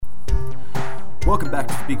Welcome back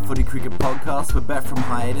to the Big Footy Cricket Podcast. We're back from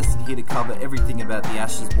hiatus and here to cover everything about the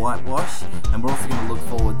Ashes whitewash, and we're also going to look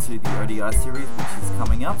forward to the ODI series, which is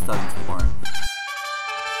coming up starting tomorrow.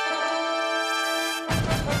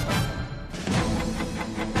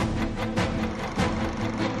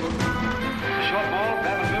 Short ball,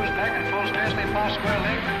 Babbitt moves back and falls nicely past square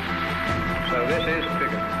leg. So this is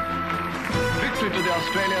cricket. Victory to the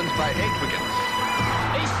Australians by 8 wickets.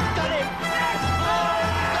 He's done it!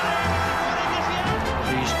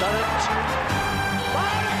 He's done it!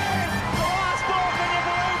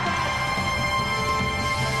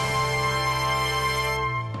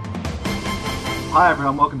 Hi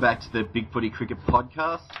everyone, welcome back to the Big Footy Cricket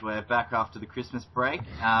Podcast. We're back after the Christmas break.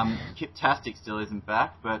 Kip Tastic still isn't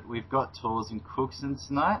back, but we've got Tors and Cookson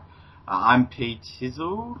tonight. I'm Pete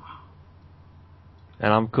Hizzle.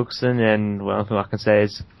 And I'm Cookson, and one thing I can say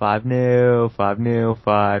is 5-0, 5-0,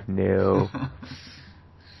 5-0.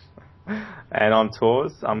 And I'm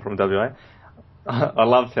Tors. I'm from WA. I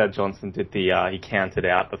loved how Johnson did he counted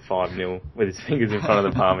out the 5-0 with his fingers in front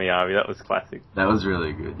of the Palmy Army. That was classic. That was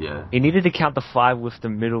really good, yeah. He needed to count the 5 with the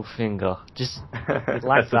middle finger. Just like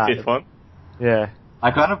That's that. the fifth one. Yeah. I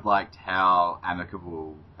kind of liked how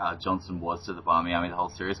amicable Johnson was to the Palmy Army the whole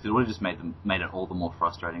series, because it would have just made it all the more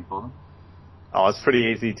frustrating for them. Oh, it's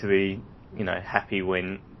pretty easy to be, happy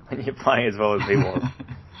when you're playing as well as he was.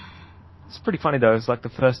 It's pretty funny though. It's like the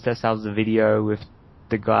first test out was a video with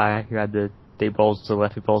the guy who had the deep balls to the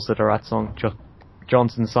left, balls to the right song.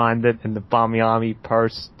 Johnson signed it, and the Palmy Army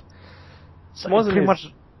post. So it was pretty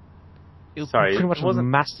much a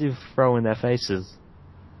massive throw in their faces.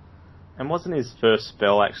 And wasn't his first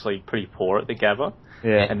spell actually pretty poor at the Gabba?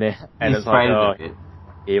 Yeah. And it's like,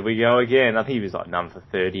 here we go again. I think he was like none for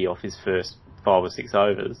 30 off his first 5 or 6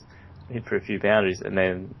 overs. Hit for a few boundaries, and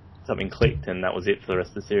then something clicked, and that was it for the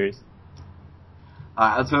rest of the series.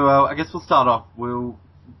 So I guess we'll start off. We'll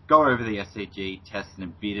go over the SCG test in a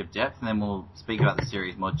bit of depth, and then we'll speak about the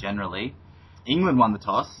series more generally. England won the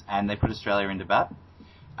toss, and they put Australia into bat.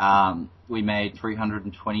 We made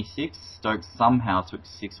 326. Stokes somehow took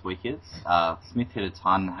 6 wickets. Smith hit a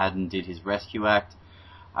ton, Haddon did his rescue act.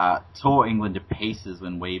 Tore England to pieces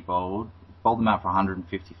when we bowled them out for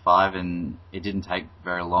 155, and it didn't take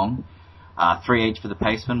very long. 3 each for the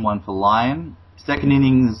paceman, 1 for Lyon. Second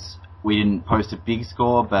innings, we didn't post a big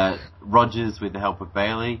score, but Rogers, with the help of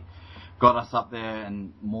Bailey, got us up there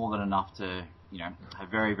and more than enough to, a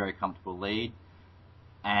very, very comfortable lead.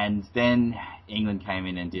 And then England came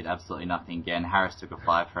in and did absolutely nothing again. Harris took a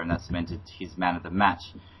 5 for him, and that cemented his man of the match.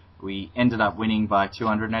 We ended up winning by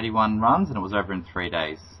 281 runs, and it was over in 3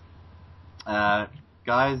 days.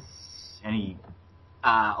 Guys, any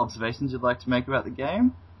observations you'd like to make about the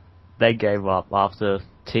game? They gave up after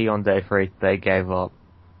tea on day 3. They gave up.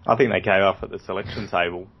 I think they gave up at the selection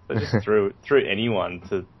table. They just threw anyone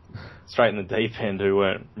straight in the deep end who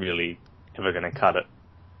weren't really ever going to cut it.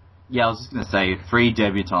 Yeah, I was just going to say 3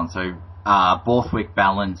 debutants, so Borthwick,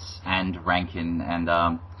 Balance, and Rankin. And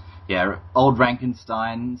old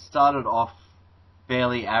Rankenstein started off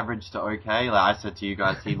fairly average to okay. Like I said to you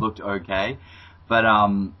guys, he looked okay. But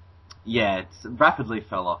it rapidly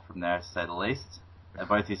fell off from there, to say the least.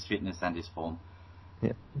 Both his fitness and his form.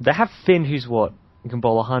 Yeah. They have Finn, who's what? You can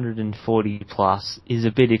bowl 140 plus, is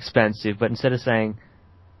a bit expensive, but instead of saying,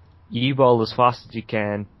 you bowl as fast as you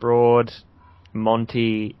can, Broad,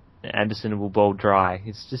 Monty, Anderson will bowl dry.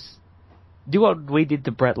 It's just, do what we did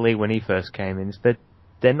to Brett Lee when he first came in. But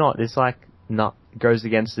they're not. It's like, no, it goes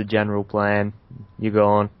against the general plan. You go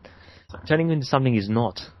on. Turning him into something he's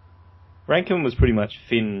not. Rankin was pretty much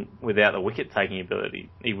Finn without the wicket-taking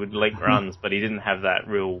ability. He would leak runs, but he didn't have that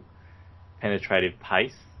real penetrative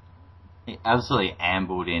pace. He absolutely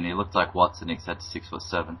ambled in. He looked like Watson, except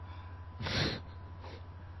 6'7".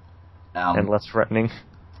 And less threatening.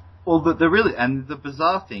 Well, the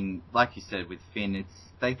bizarre thing, like you said with Finn,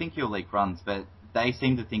 they think he'll leak runs, but they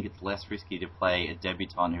seem to think it's less risky to play a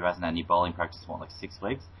debutant who hasn't had any bowling practice for like 6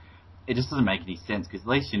 weeks. It just doesn't make any sense, because at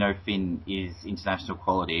least Finn is international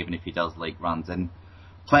quality, even if he does leak runs. And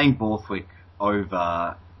playing Borthwick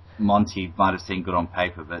over Monty might have seemed good on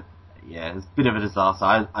paper, but yeah, it's a bit of a disaster.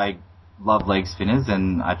 I love leg spinners,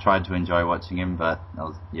 and I tried to enjoy watching him, but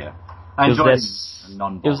I enjoyed him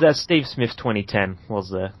non-bowler. It was that Steve Smith 2010,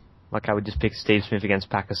 was there? Like I would just pick Steve Smith against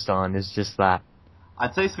Pakistan. It's just that.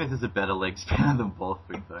 I'd say Smith is a better leg spinner than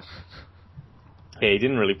Borthwick, though. Yeah, he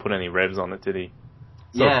didn't really put any revs on it, did he?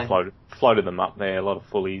 Sort of floated them up there, a lot of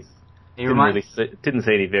fullies. Didn't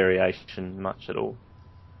see any variation much at all.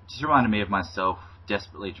 Just reminded me of myself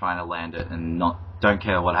desperately trying to land it and don't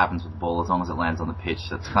care what happens with the ball as long as it lands on the pitch.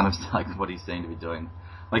 That's kind of like what he seemed to be doing.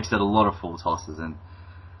 Like you said, a lot of full tosses, and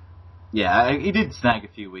Yeah, he did snag a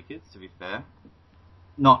few wickets, to be fair.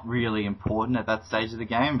 Not really important at that stage of the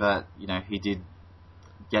game, but, he did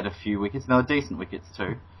get a few wickets. And they were decent wickets,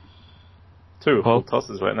 too. 2 full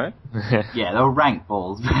tosses, weren't they? Yeah, they were ranked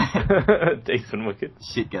balls. Decent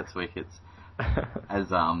wickets. Shit gets wickets. As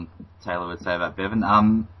Taylor would say about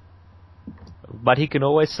Bevan. But he can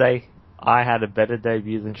always say, I had a better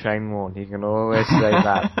debut than Shane Warne. He can always say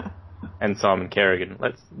that. And Simon Kerrigan.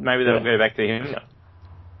 Maybe they'll go back to him.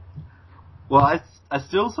 Well, I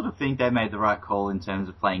still sort of think they made the right call in terms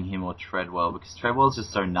of playing him or Treadwell, because Treadwell's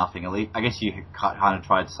just so nothing. At least, I guess you kind of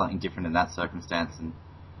tried something different in that circumstance and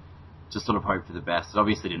just sort of hope for the best. It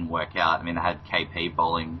obviously didn't work out. I mean, they had KP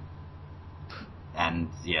bowling, and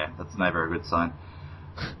yeah, that's never a good sign.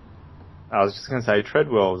 I was just going to say,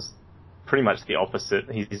 Treadwell's pretty much the opposite.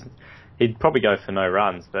 He'd probably go for no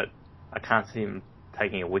runs, but I can't see him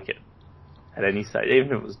taking a wicket at any stage, even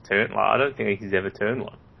if it was turned. I don't think he's ever turned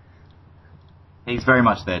one. He's very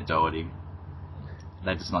much their Doherty.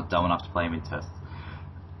 They're just not dumb enough to play him in tests.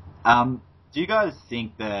 Do you guys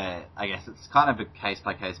think that, I guess it's kind of a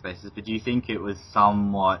case-by-case basis, but do you think it was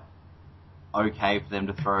somewhat okay for them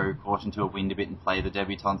to throw caution to a wind a bit and play the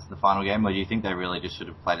debutants in the final game, or do you think they really just should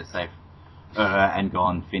have played it safe and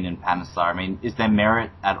gone Finn and Panesar? I mean, is there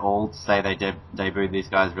merit at all to say they debuted these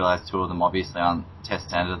guys, realise 2 of them obviously aren't test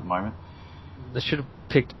standard at the moment? They should have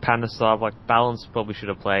picked Panesar, Balance probably should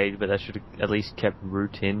have played, but they should have at least kept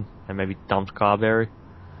Root in and maybe dumped Carberry,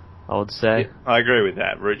 I would say. Yeah, I agree with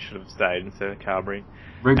that. Root should have stayed instead of Carberry.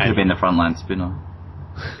 Root could have been the frontline spinner.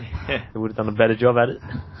 Yeah. They would have done a better job at it.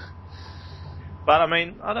 But I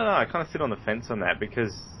mean, I don't know, I kind of sit on the fence on that,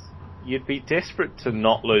 because you'd be desperate to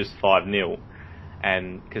not lose 5-0,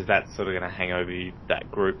 and because that's sort of going to hang over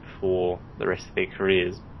that group for the rest of their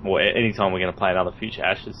careers. Or any time we're going to play another future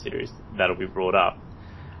Ashes series, that'll be brought up.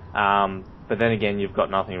 But then again, you've got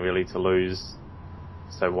nothing really to lose,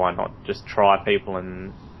 so why not just try people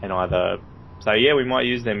and either say, yeah, we might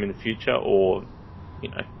use them in the future, or,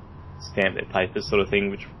 stamp their papers sort of thing,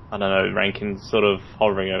 which, I don't know, Rankin's sort of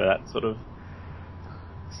hovering over that sort of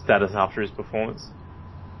status after his performance.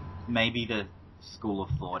 Maybe the school of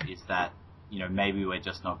thought is that, maybe we're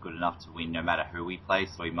just not good enough to win no matter who we play,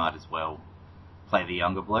 so we might as well play the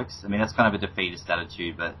younger blokes. I mean, that's kind of a defeatist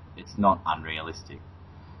attitude, but it's not unrealistic.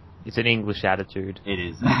 It's an English attitude. It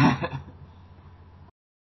is.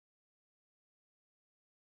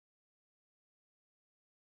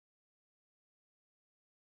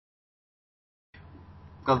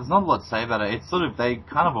 God, there's not a lot to say about it. It's sort of, they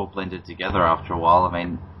kind of all blended together after a while. I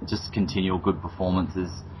mean, just continual good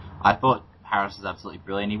performances. I thought Harris was absolutely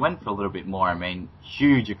brilliant. He went for a little bit more. I mean,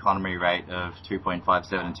 huge economy rate of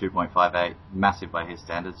 2.57 and 2.58. Massive by his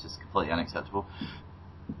standards, just completely unacceptable.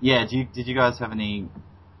 Yeah, did you guys have any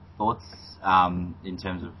thoughts in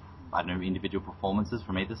terms of, I don't know, individual performances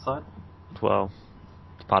from either side? Well,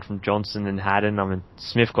 apart from Johnson and Haddon, I mean,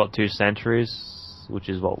 Smith got 2 centuries, which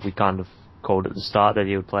is what we kind of called at the start that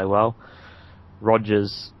he would play well.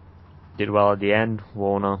 Rogers did well at the end.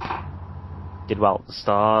 Warner did well at the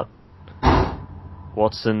start.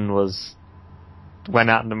 Watson went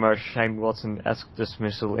out in the most Shane Watson-esque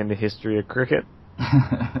dismissal in the history of cricket.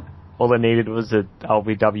 All they needed was a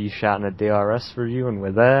LBW shout and a DRS review, and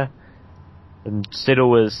we're there. And Siddle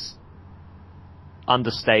was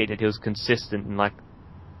understated. He was consistent, and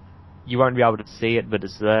you won't be able to see it, but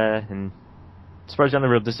it's there. And I suppose the only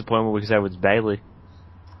real disappointment we could say was Bailey.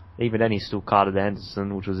 Even then, he still carded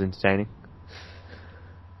Anderson, which was entertaining.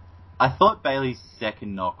 I thought Bailey's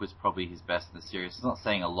second knock was probably his best in the series. It's not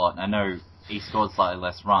saying a lot. I know he scored slightly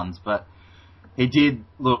less runs, but he did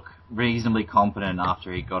look reasonably competent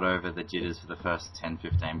after he got over the jitters for the first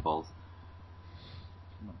 10-15 balls.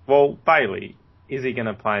 Well, Bailey, is he going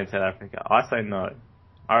to play in South Africa? I say no.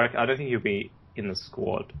 I don't think he'll be in the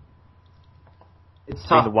squad. It's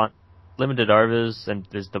tough. Limited overs, and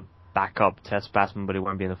there's the backup test batsman, but he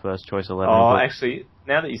won't be in the first choice 11. Oh, actually,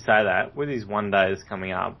 now that you say that, with his one days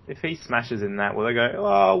coming up, if he smashes in that, will they go,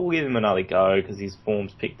 oh, we'll give him another go because his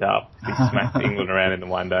form's picked up. He smashed England around in the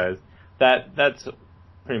one days. That's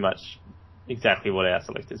pretty much exactly what our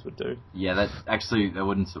selectors would do. Yeah, that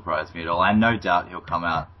wouldn't surprise me at all. And no doubt he'll come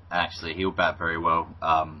out and actually he'll bat very well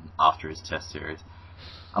after his test series,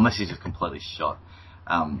 unless he's just completely shot.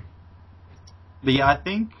 But yeah,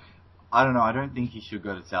 I don't think he should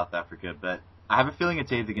go to South Africa, but I have a feeling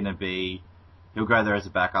it's either going to be he'll go there as a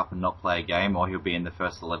backup and not play a game, or he'll be in the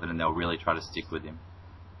first 11 and they'll really try to stick with him.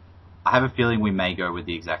 I have a feeling we may go with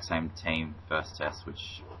the exact same team first test,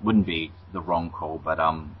 which wouldn't be the wrong call, but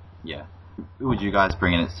yeah. Who would you guys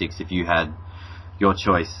bring in at 6 if you had your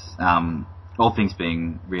choice? All things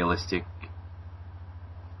being realistic.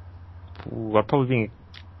 I'd probably think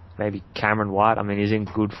maybe Cameron White. I mean, he's in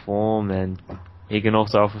good form and he can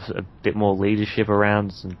also offer a bit more leadership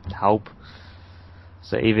around and help.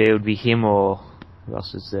 So either it would be him or who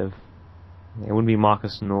else is there? It wouldn't be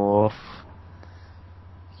Marcus North.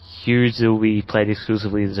 Hughes will be played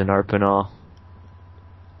exclusively as an opener.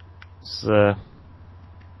 So I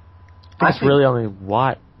think it's really only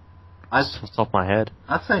White. Off the top of my head.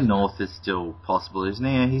 I'd say North is still possible, isn't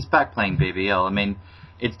he? He's back playing BBL. I mean,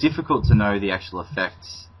 it's difficult to know the actual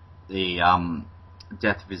effects the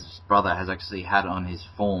death of his brother has actually had on his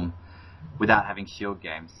form without having Shield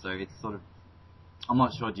games. So it's sort of, I'm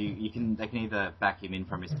not sure. They can either back him in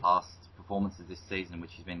from his past performances this season,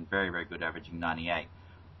 which he's been very, very good, averaging 98,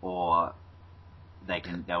 or they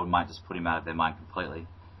might just put him out of their mind completely.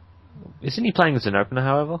 Isn't he playing as an opener,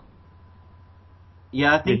 however?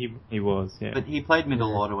 Yeah, I think he was. Yeah, but he played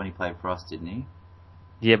middle order when he played for us, didn't he?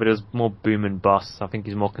 Yeah, but it was more boom and bust. I think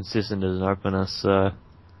he's more consistent as an opener. So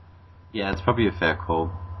yeah, it's probably a fair call.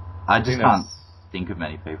 I just can't think of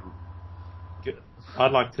many people.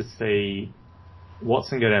 I'd like to see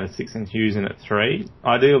Watson go down to 6 and Hughes in at 3.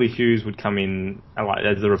 Ideally, Hughes would come in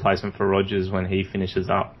as the replacement for Rogers when he finishes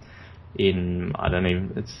up in,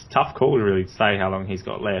 it's a tough call to really say how long he's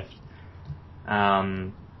got left.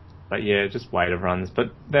 But yeah, just weight of runs.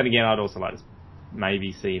 But then again, I'd also like to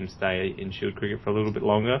maybe see him stay in Shield cricket for a little bit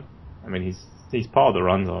longer. I mean, he's piled the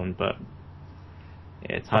runs on, but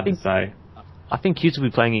yeah, it's hard to say. I think Hughes will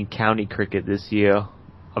be playing in county cricket this year.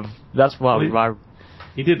 That's why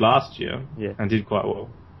he did last year, yeah, and did quite well.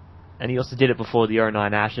 And he also did it before the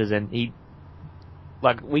 09 Ashes, and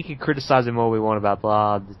we could criticise him all we want about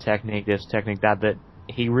the technique, this, technique, that, but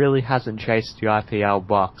he really hasn't chased the IPL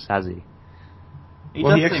bucks, has he? He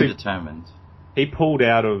does seem determined. He pulled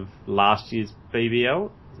out of last year's BBL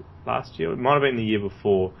last year. It might have been the year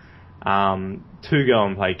before, to go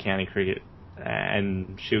and play county cricket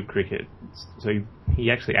and Shield cricket. So he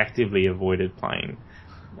actually actively avoided playing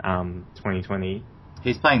 2020.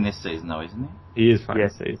 He's playing this season though, isn't he? He is playing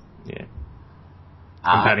this season, yeah.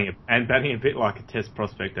 And batting a bit like a test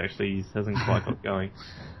prospect, actually. He hasn't quite got going.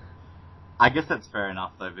 I guess that's fair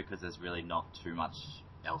enough though, because there's really not too much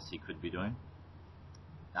else he could be doing.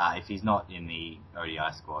 If he's not in the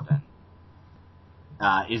ODI squad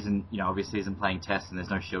and obviously isn't playing Test and there's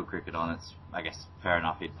no Shield cricket on, it's, I guess, fair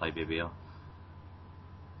enough he'd play BBL.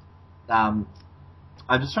 I'm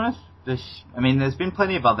just trying to fish. I mean, there's been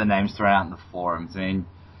plenty of other names thrown out in the forums. I mean,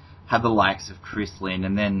 had the likes of Chris Lynn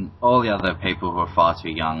and then all the other people who are far too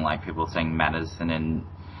young, like people saying Matters, and then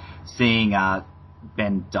seeing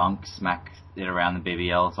Ben Dunk smack it around the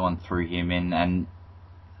BBL, someone threw him in, and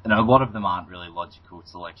a lot of them aren't really logical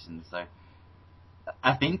selections. So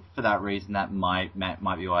I think for that reason that might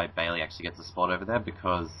be why Bailey actually gets a spot over there,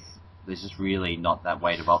 because there's just really not that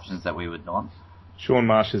weight of options that we would want. Sean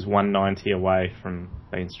Marsh is 190 away from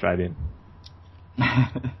being straight in.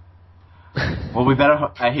 Well, we better.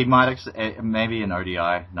 He might actually. Maybe an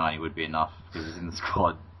ODI 90 would be enough because he's in the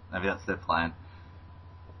squad. Maybe that's their plan.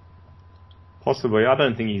 Possibly. I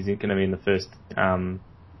don't think he's going to be in the first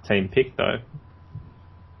team pick though.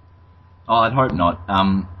 Oh, I'd hope not.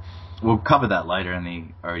 We'll cover that later in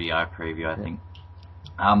the ODI preview, I think.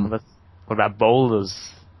 What about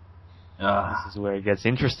bowlers? This is where it gets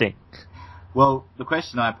interesting. Well, the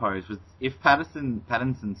question I posed was, if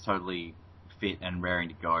Pattinson's totally fit and raring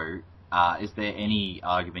to go, is there any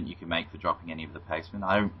argument you can make for dropping any of the pacemen?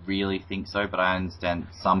 I don't really think so, but I understand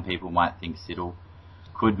some people might think Siddle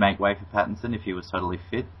could make way for Pattinson if he was totally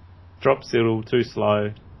fit. Drop Siddle, too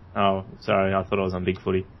slow. Oh, sorry, I thought I was on Big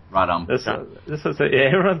Footy. Right on.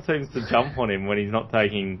 Everyone seems to jump on him when he's not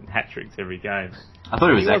taking hat-tricks every game. I thought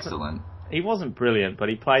he was excellent. He wasn't brilliant, but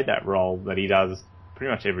he played that role that he does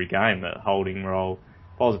pretty much every game, that holding role.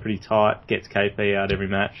 Bowls are pretty tight, gets KP out every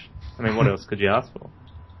match. I mean, what else could you ask for?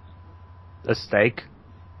 A steak.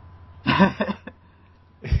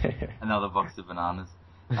 Another box of bananas.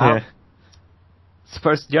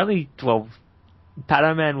 Suppose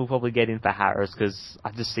Pato Man will probably get in for Harris, because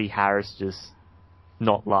I just see Harris just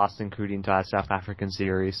not lasting through the entire South African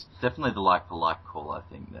series. Definitely the like-for-like call, I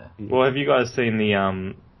think, there. Yeah. Well, have you guys seen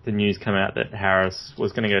the news come out that Harris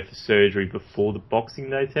was going to go for surgery before the Boxing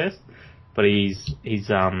Day test, but he's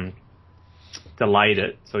delayed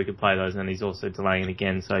it so he could play those, and he's also delaying it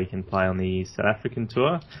again so he can play on the South African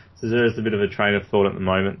tour. So there's a bit of a train of thought at the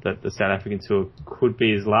moment that the South African tour could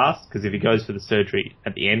be his last, because if he goes for the surgery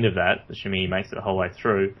at the end of that, assuming he makes it the whole way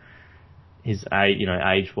through, his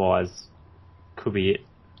age-wise could be it.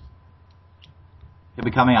 He'll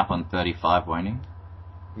be coming up on 35, won't he?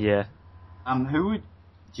 Yeah. Who would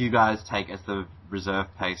you guys take as the reserve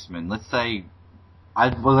paceman? Let's say I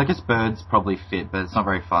guess Bird's probably fit, but it's not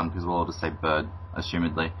very fun because we'll all just say Bird,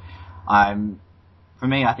 assumedly. For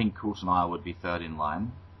me, I think Coulter would be third in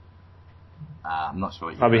line. I'm not sure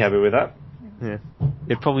what you I'll be guys- happy with that. Yeah.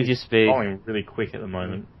 It'd probably just be Bowling really quick at the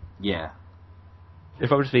moment. Yeah. it'd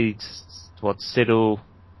probably just be Siddle,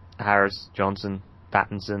 Harris, Johnson,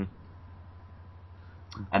 Pattinson,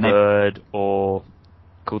 And they, Bird, or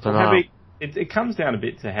Coulter. How big, it comes down a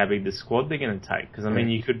bit to how big the squad they're going to take, because I mean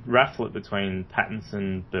you could raffle it between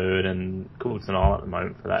Pattinson, Bird, and Coulter at the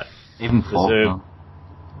moment for that. even Faulkner. Reserve.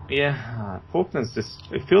 Yeah, Faulkner's just,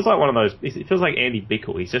 it feels like one of those, it feels like Andy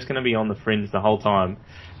Bickle. He's just going to be on the fringe the whole time,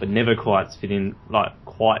 but never quite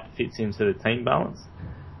fits into the team balance.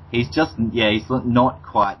 He's just, he's not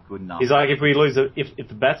quite good enough. He's like, if we lose, if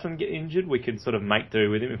the batsman get injured, we can sort of make do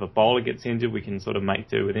with him. If a bowler gets injured, we can sort of make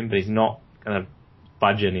do with him, but he's not going to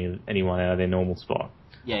budge anyone out of their normal spot.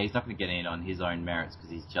 Yeah, he's not going to get in on his own merits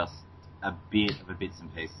because he's just a bit of a bits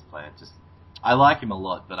and pieces player. I like him a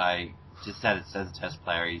lot, but I just said it as a test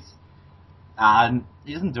player, he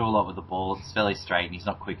doesn't do a lot with the ball. It's fairly straight, and he's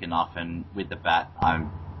not quick enough. And with the bat,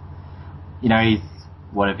 he's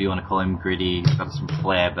whatever you want to call him, gritty. He's got some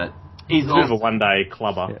flair, but he's He's a bit of a also one-day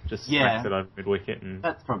clubber, just Yeah. smacks it over mid-wicket. And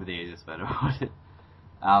that's probably the easiest way to put it.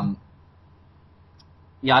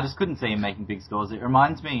 I just couldn't see him making big scores. It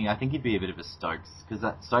reminds me, I think he'd be a bit of a Stokes, because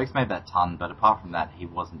Stokes made that ton, but apart from that, he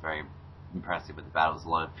wasn't very impressive with the bat. It was a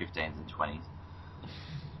lot of 15s and 20s.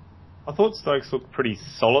 I thought Stokes looked pretty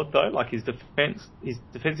solid though. Like his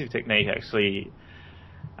defensive technique actually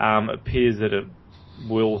appears that it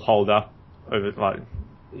will hold up over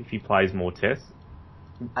if he plays more tests.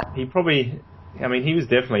 He was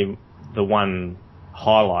definitely the one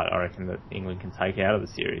highlight I reckon that England can take out of the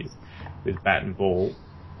series with bat and ball.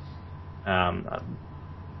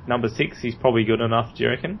 Number 6, he's probably good enough. Do you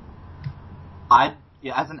reckon? As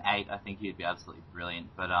an 8, I think he'd be absolutely brilliant.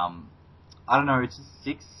 But I don't know. It's just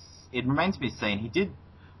 6. It remains to be seen. He did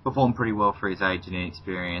perform pretty well for his age and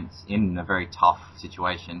inexperience in a very tough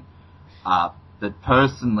situation. But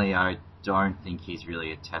personally, I don't think he's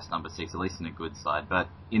really a test number 6, at least in a good side. But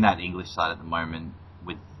in that English side at the moment,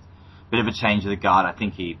 with a bit of a change of the guard, I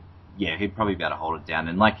think he'd probably be able to hold it down.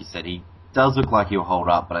 And like you said, he does look like he'll hold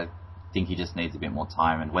up, but I think he just needs a bit more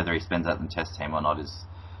time. And whether he spends that in the test team or not is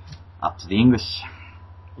up to the English.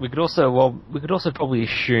 We could also probably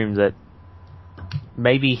assume that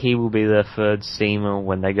maybe he will be their third seamer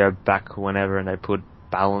when they go back whenever and they put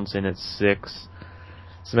Balance in at 6.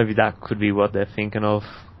 So maybe that could be what they're thinking of.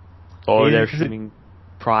 Or they're assuming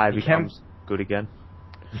Pryor becomes good again.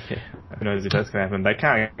 Yeah, who knows if that's going to happen. They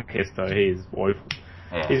can't guess though. He is woeful.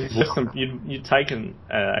 Yeah. He's just you'd taken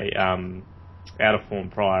a out of form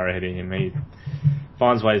Pryor ahead of him. He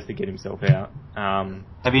finds ways to get himself out.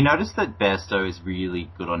 Have you noticed that Bairstow is really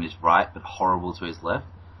good on his right, but horrible to his left?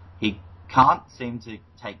 He can't seem to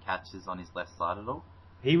take catches on his left side at all.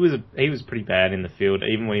 He was pretty bad in the field,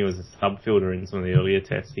 even when he was a sub fielder in some of the earlier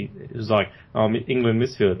tests. It was like, England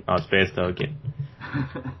midfield, it's Bairstow again.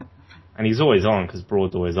 And he's always on because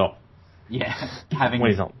Broad's always off. Yeah, having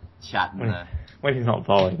when he's not chat when he's not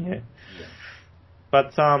bowling, yeah.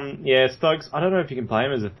 But Stokes, I don't know if you can play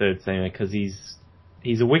him as a third seamer because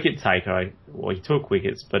he's a wicket taker. Well, he took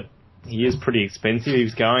wickets, but he is pretty expensive. He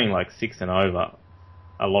was going like 6 and over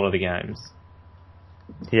a lot of the games.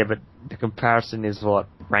 Yeah, but the comparison is what?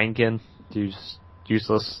 Rankin, who's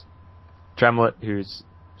useless. Tremlett, who's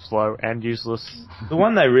slow and useless. The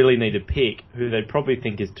one they really need to pick, who they probably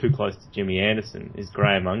think is too close to Jimmy Anderson, is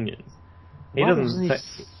Graham Onions. He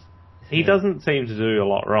doesn't seem to do a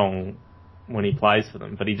lot wrong when he plays for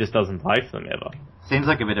them, but he just doesn't play for them ever. Seems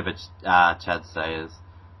like a bit of a Chad Sayers.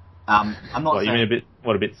 I'm not What, saying... you mean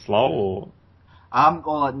a bit slow, or?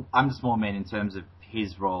 Well, I'm just more mean in terms of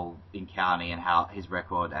his role in county and how his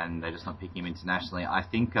record, and they're just not picking him internationally. I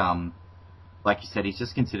think, like you said, he's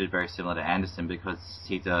just considered very similar to Anderson because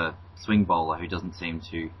he's a swing bowler who doesn't seem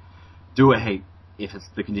to do a heap if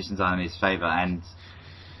the conditions are in his favour. And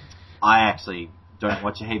I actually don't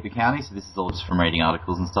watch a heap of county, so this is all just from reading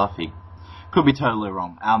articles and stuff. He could be totally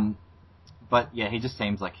wrong. But yeah, he just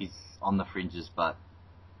seems like he's on the fringes. But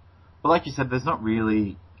like you said, there's not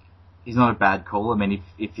really. He's not a bad call. I mean,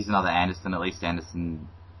 if he's another Anderson, at least Anderson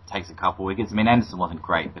takes a couple wickets. I mean, Anderson wasn't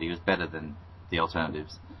great, but he was better than the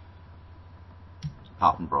alternatives.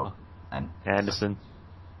 Apart from Broad. And Anderson.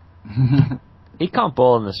 He can't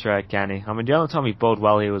bowl in Australia, can he? I mean, the only time he bowled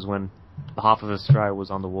well here was when half of Australia was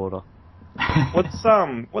underwater.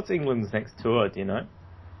 What's England's next tour, do you know?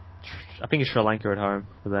 I think it's Sri Lanka at home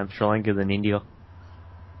for them. Sri Lanka, then India.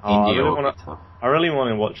 India I really want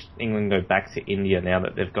to watch England go back to India now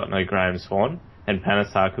that they've got no Graham Swan and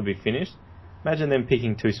Panesar could be finished. Imagine them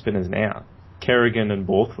picking 2 spinners now. Kerrigan and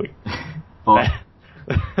Borthwick. But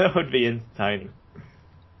That would be entertaining.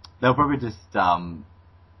 they'll probably just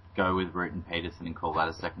go with Root and Peterson and call that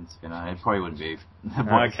a second spinner. It probably wouldn't be the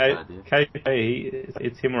most good idea. KP,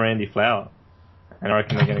 it's him or Andy Flower. And I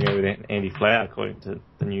reckon they're going to go with Andy Flower, according to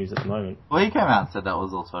the news at the moment. Well, he came out and said that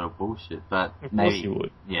was all total bullshit, but Of maybe course you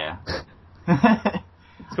would. Yeah.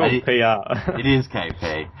 It's called PR. It is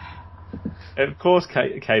KP. Of course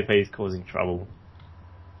KP is causing trouble.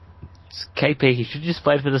 It's KP, he should just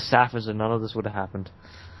played for the Saffers and none of this would have happened.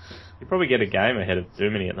 You probably get a game ahead of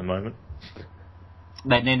Duminy at the moment.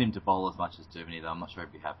 They need him to bowl as much as Duminy, though. I'm not sure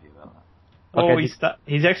he'd be happy about that. Well, Okay,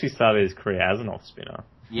 he's actually started his career as an off spinner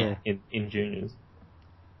Yeah. in juniors.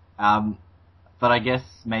 But I guess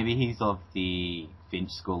maybe he's of the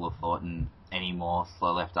Finch school of thought, and any more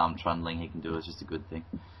slow left arm trundling he can do is just a good thing.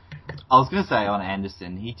 I was going to say on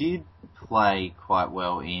Anderson, he did play quite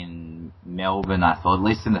well in Melbourne, I thought, at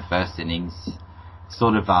least in the first innings.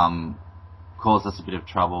 Sort of caused us a bit of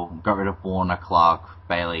trouble. Got rid of Warner, Clark,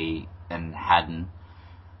 Bailey and Haddon.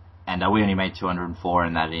 And we only made 204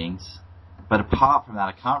 in that innings. But apart from that,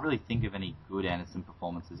 I can't really think of any good Anderson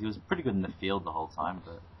performances. He was pretty good in the field the whole time,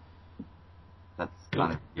 but that's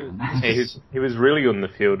kind of given. He was really good in the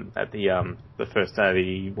field at the first day of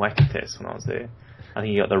the Wacker test when I was there. I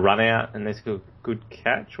think he got the run out and there's a good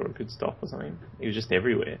catch or a good stop or something. He was just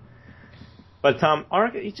everywhere. But I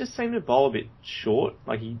reckon he just seemed to bowl a bit short.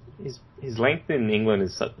 Like his length in England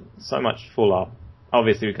is so much fuller,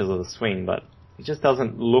 obviously because of the swing, but he just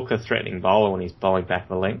doesn't look a threatening bowler when he's bowling back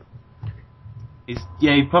the length.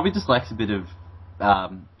 He probably just lacks a bit of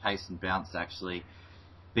pace and bounce to actually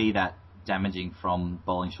be that damaging from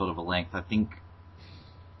bowling short of a length. I think,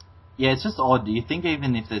 it's just odd. You think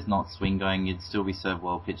even if there's not swing going, you'd still be served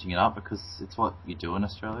well pitching it up because it's what you do in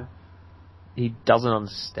Australia. He doesn't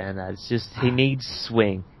understand that. It's just, he needs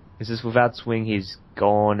swing. It's just without swing, he's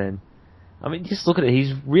gone. And I mean, just look at it.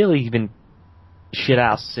 He's really been shit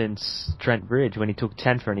out since Trent Bridge when he took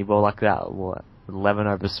 10 for and he bowled like that, 11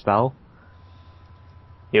 over spell.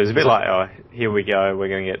 It was a bit like, here we go, we're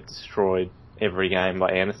going to get destroyed every game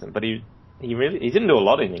by Anderson. But he didn't do a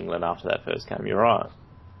lot in England after that first game, you're right.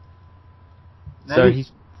 So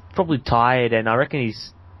he's probably tired, and I reckon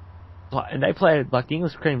and they play, like the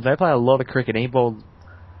English cream, they play a lot of cricket, and he bowled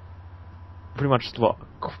pretty much,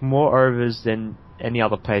 more overs than any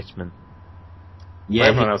other paceman. Yeah,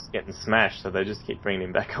 everyone else is getting smashed, so they just keep bringing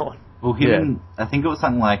him back on. Well, I think it was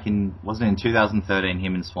something like wasn't it in 2013,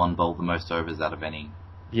 him and Swan bowled the most overs out of any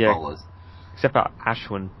bowlers. Except for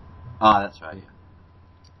Ashwin. Oh, that's right,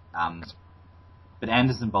 yeah. But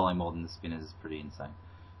Anderson bowling more than the spinners is pretty insane.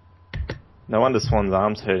 No wonder Swan's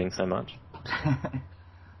arm's hurting so much.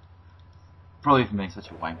 Probably from being such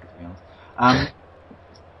a wanker, to be honest.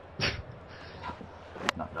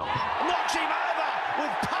 Knocks him over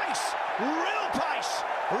with pace, real pace,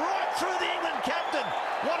 right through the England captain.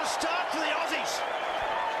 What a start for the Aussies.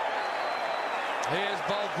 He has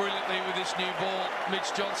bowled brilliantly with this new ball,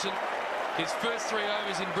 Mitch Johnson. His first 3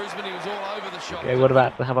 overs in Brisbane, he was all over the shop. Okay,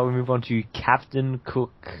 how about we move on to Captain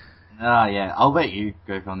Cook? Yeah, I'll let you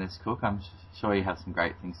go on this, Cook. I'm sure you have some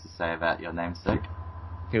great things to say about your namesake.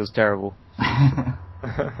 He was terrible. Tell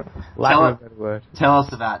of a better word. Tell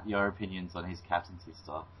us about your opinions on his captaincy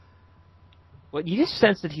style. Well, you just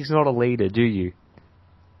sense that he's not a leader, do you?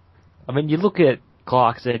 I mean, you look at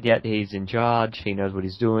Clark said, he's in charge, he knows what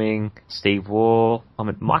he's doing. Steve Waugh,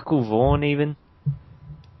 Michael Vaughan even.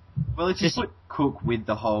 Well, if you put Cook with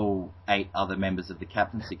the whole 8 other members of the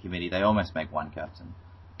captaincy committee, they almost make one captain.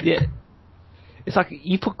 Yeah. It's like,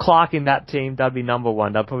 you put Clark in that team, that'd be number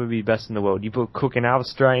 1. That'd probably be best in the world. You put Cook in our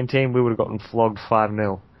Australian team, we would have gotten flogged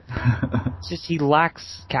 5-0. It's just, he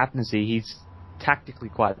lacks captaincy. He's tactically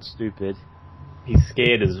quite stupid. He's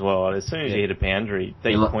scared as well. As soon as you hit a boundary,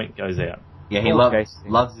 deep point goes out. Yeah, he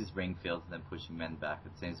loves his ring fields and then pushing men back.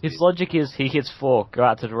 It seems his logic is, he hits 4, go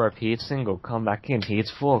out to the rope, he hits single, come back in, he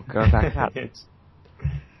hits 4, go back out.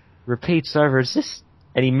 Repeats over. It's just,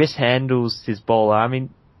 and he mishandles his bowler. I mean,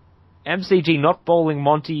 MCG not bowling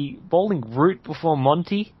Monty, bowling Root before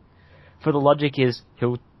Monty, for the logic is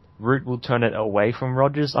Root will turn it away from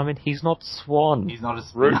Rogers. I mean, he's not Swan. He's not a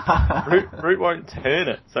spinner. Root won't turn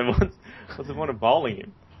it, so what's the point of bowling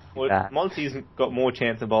him? Well, Monty's got more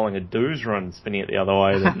chance of bowling a Doos run spinning it the other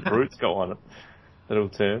way than Root's got one that'll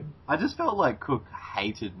turn. I just felt like Cook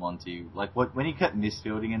hated Monty. Like, when he kept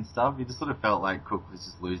misfielding and stuff, you just sort of felt like Cook was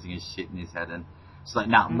just losing his shit in his head and just like,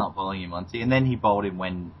 I'm not bowling you, Monty. And then he bowled him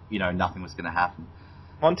when, nothing was going to happen.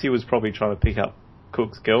 Monty was probably trying to pick up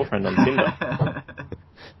Cook's girlfriend on Tinder.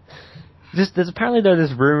 There's apparently, though,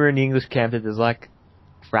 this rumour in the English camp that there's like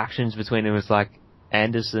fractions between them was like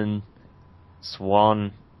Anderson,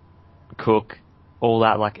 Swan, Cook, all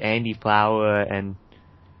that, like Andy Flower and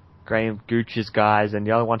Graham Gooch's guys, and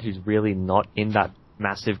the other one who's really not in that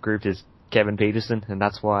massive group is Kevin Peterson, and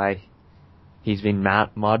that's why he's been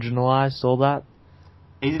marginalised, all that.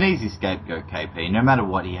 He's an easy scapegoat, KP. No matter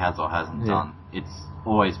what he has or hasn't done, it's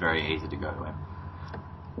always very easy to go to him.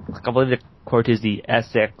 Like, I believe the quote is the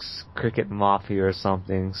Essex Cricket Mafia or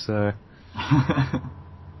something, so...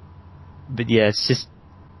 But yeah, it's just...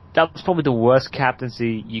 That was probably the worst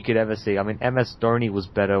captaincy you could ever see. I mean, MS Dhoni was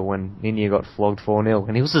better when India got flogged 4-0,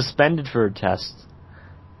 and he was suspended for a test.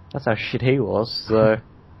 That's how shit he was, so...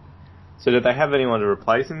 So did they have anyone to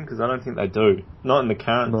replace him? Because I don't think they do. Not in the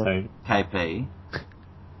current team. KP.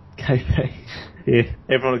 KP. Yeah,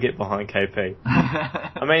 everyone will get behind KP.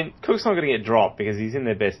 I mean, Cook's not going to get dropped because he's in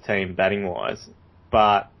their best team batting-wise,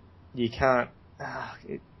 but you can't...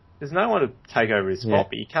 there's no one to take over his spot,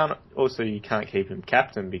 but you can't keep him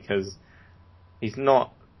captain because he's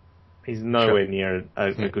nowhere near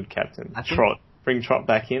a good captain. Bring Trott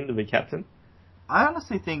back in to be captain. I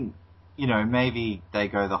honestly think, maybe they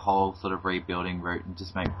go the whole sort of rebuilding route and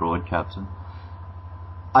just make Broad captain.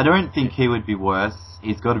 I don't think he would be worse.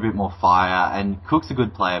 He's got a bit more fire, and Cook's a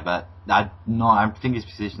good player, but I think his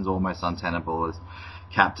position's almost untenable as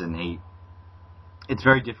captain. It's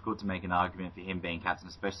very difficult to make an argument for him being captain,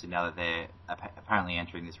 especially now that they're apparently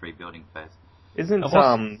entering this rebuilding phase. Isn't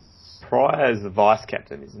Pryor as the vice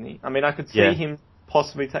captain, isn't he? I mean, I could see him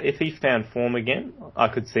possibly if he found form again, I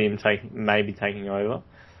could see him maybe taking over.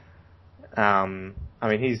 I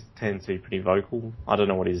mean, he tends to be pretty vocal. I don't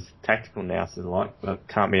know what his tactical nous is like, but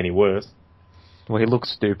can't be any worse. Well, he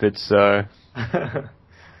looks stupid, so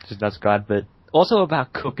that's good. But also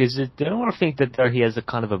about Cook, do you want to think that though he has a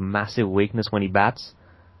kind of a massive weakness when he bats?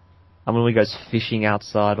 I mean, when he goes fishing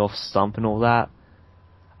outside off stump and all that.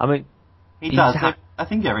 I mean, he does. I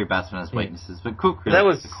think every batsman has weaknesses, but Cook really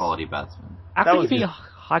was a quality batsman. How can you be a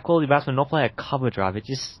high quality batsman and not play a cover drive? It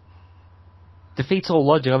just defeats all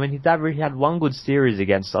logic. I mean, he had one good series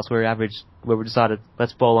against us where we decided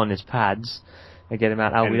let's bowl on his pads and get him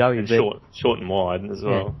out LBW. And short and wide as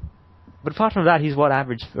well. Yeah. But apart from that, he's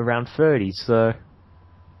averaged around 30, so...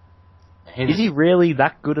 Is he really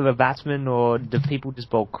that good of a batsman, or do people just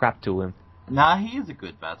bowl crap to him? Nah, he is a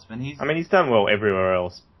good batsman. He's done well everywhere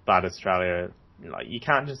else but Australia. Like, you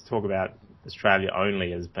can't just talk about Australia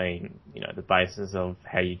only as being, the basis of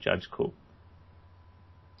how you judge Cook.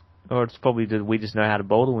 Or it's probably we just know how to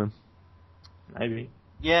bowl to him. Maybe.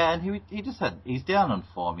 Yeah, and he's down on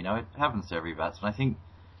form, it happens to every batsman. I think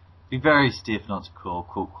it'd be very stiff not to call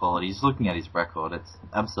Cook quality. Just looking at his record, it's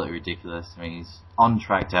absolutely ridiculous. I mean, he's on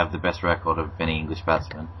track to have the best record of any English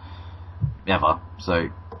batsman ever. So,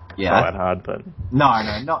 yeah. Not that hard, but... No,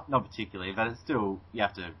 not particularly, but it's still, you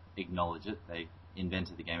have to acknowledge it. They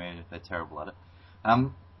invented the game, even if they're terrible at it.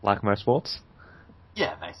 Like most sports?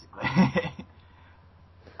 Yeah, basically.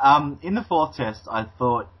 In the fourth test, I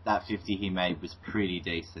thought that 50 he made was pretty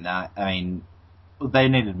decent. I mean, they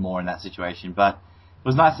needed more in that situation, but it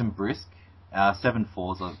was nice and brisk. 7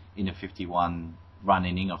 fours in a 51 run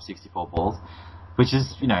inning of 64 balls, which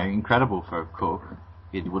is, incredible for Cook.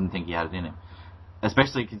 You wouldn't think he had it in him.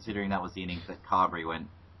 Especially considering that was the innings that Carberry went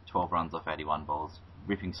 12 runs off 81 balls,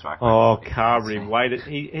 ripping strike rate. Oh, Carberry,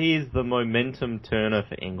 he is the momentum turner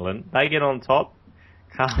for England. They get on top.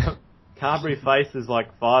 Carberry faces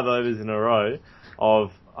like 5 overs in a row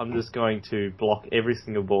of, I'm just going to block every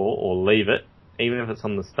single ball or leave it, even if it's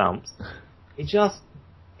on the stumps.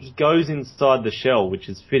 He goes inside the shell, which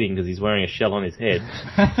is fitting because he's wearing a shell on his head.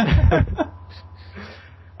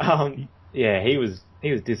 Yeah, he was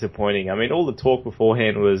disappointing. I mean, all the talk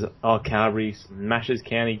beforehand was, Carberry smashes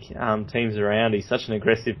county teams around. He's such an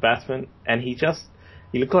aggressive batsman, and he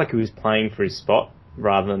looked like he was playing for his spot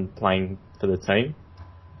rather than playing for the team.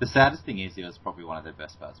 The saddest thing is he was probably one of their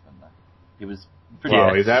best batsmen, though. He was pretty...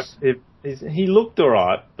 Well, he looked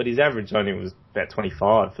alright, but his average only was about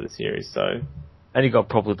 25 for the series, so... And he got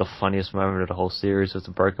probably the funniest moment of the whole series with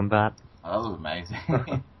the broken bat. Oh, that was amazing.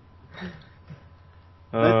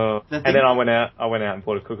 And then I went out and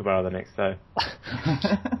bought a kookaburra the next day.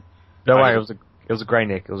 No way, it was a grey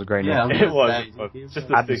Nick. It was a grey Nick. Yeah, it was. Just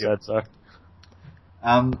a sticker. So.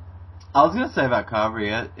 I was going to say about Carberry,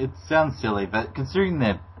 it sounds silly, but considering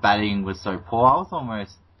their batting was so poor, I was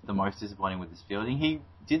almost the most disappointing with his fielding. He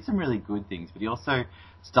did some really good things, but he also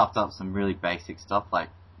stuffed up some really basic stuff, like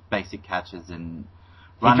basic catches and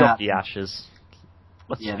run out. He dropped the Ashes.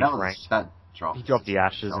 That drop. He dropped the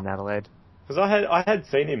Ashes in Adelaide. Because I had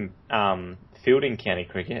seen him fielding county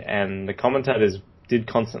cricket, and the commentators did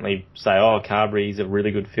constantly say, Carberry's a really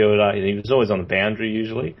good fielder. And he was always on the boundary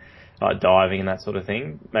usually, diving and that sort of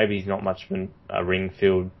thing. Maybe he's not much of a ring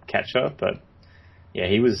field catcher, but yeah,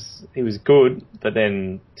 he was good, but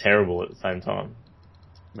then terrible at the same time.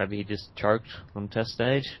 Maybe he just choked on test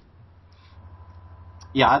stage.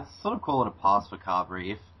 Yeah, I'd sort of call it a pass for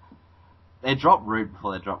Carberry. If they drop Root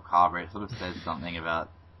before they drop Carberry, it sort of says something about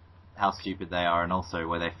how stupid they are and also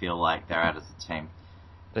where they feel like they're at as a team.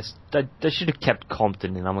 They should have kept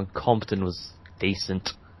Compton in. I mean, Compton was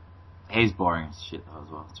decent. He's boring as shit though as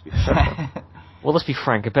well, to be fair. Well, let's be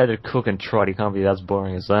frank, compared to Cook and Trott, he can't be as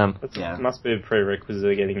boring as them. Yeah. It must be a prerequisite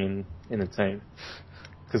of getting in the team.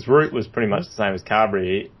 Because Root was pretty much the same as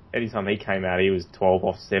Carberry. Anytime he came out, he was 12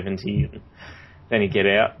 off 70, and then he'd get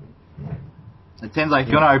out. It seems like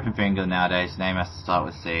if you want to open for England nowadays, your name has to start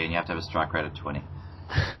with C and you have to have a strike rate of 20.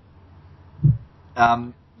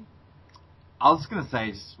 I was going to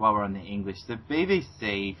say, just while we're on the English, the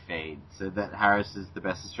BBC feed said that Harris is the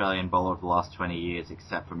best Australian bowler of the last 20 years,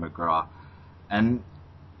 except for McGrath. And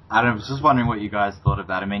I was just wondering what you guys thought of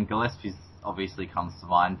that. I mean, Gillespie's obviously comes to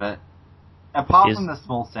mind, but apart from the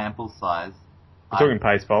small sample size... You're talking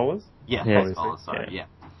pace bowlers? Yeah, Yeah. pace bowlers, sorry, yeah.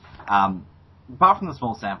 Apart from the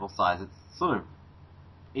small sample size, it's sort of...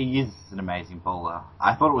 He is an amazing bowler.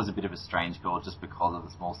 I thought it was a bit of a strange call just because of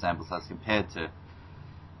the small sample size compared to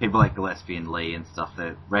people like Gillespie and Lee and stuff.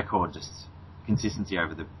 The record, just consistency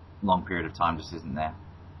over the long period of time just isn't there.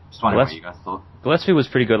 Just wondering what you guys thought. Gillespie was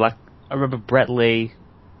pretty good. Like, I remember Brett Lee,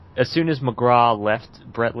 as soon as McGrath left,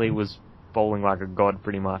 Brett Lee was bowling like a god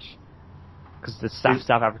pretty much. Because the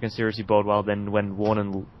South African series he bowled well, then when Warne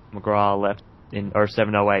and McGrath left in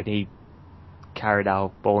 07-08, he carried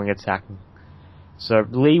our bowling attack. So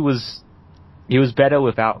Lee was better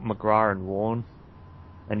without McGrath and Warne,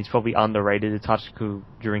 and he's probably underrated a touch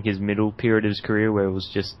during his middle period of his career where it was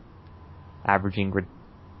just averaging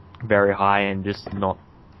very high and just not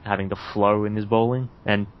having the flow in his bowling.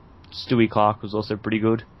 And Stewie Clark was also pretty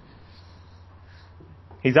good.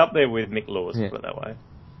 He's up there with Mick Lewis, put it that way.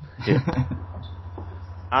 Yeah.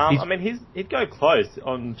 I mean, he'd go close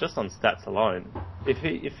on stats alone. If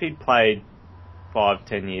he'd played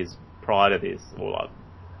 5-10 years prior to this, or like,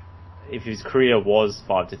 if his career was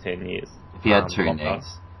 5 to 10 years, if he had two knees,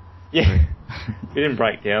 yeah, if he didn't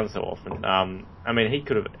break down so often. I mean, he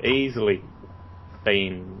could have easily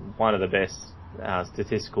been one of the best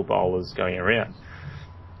statistical bowlers going around.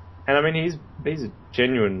 And I mean, he's a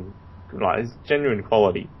genuine, he's genuine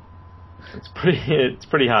quality. It's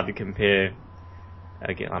pretty hard to compare.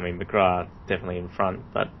 Again, I mean, McGrath definitely in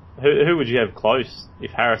front, but who would you have close if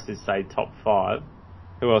Harris is, say, top 5?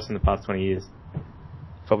 Who else in the past 20 years?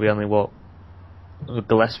 Probably only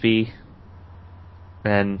Gillespie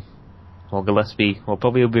and Gillespie. I'll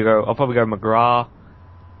probably go McGrath.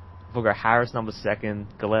 I'll go Harris number 2,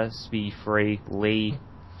 Gillespie 3, Lee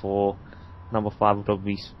 4, number 5 will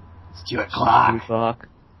probably be Stuart Clark.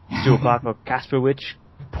 Stuart Clark or Kasperwich.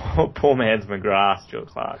 Poor man's McGrath, Stuart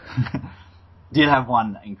Clark. Did have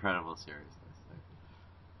one incredible series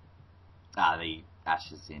though. The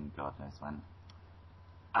Ashes in God knows when.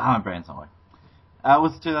 My brain's not working.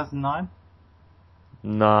 Was it 2009?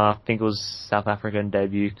 No, I think it was South African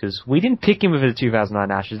debut because we didn't pick him for the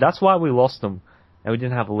 2009 Ashes. That's why we lost him, and we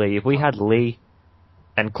didn't have Lee. If we had Lee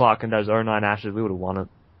and Clark in those 09 Ashes, we would have won it.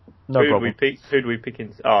 No problem. Who'd we pick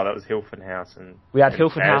in? Oh, that was Hilfenhaus and we had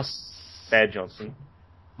Hilfenhaus, Bad Johnson.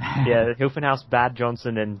 Yeah, Hilfenhaus, Bad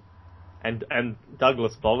Johnson, and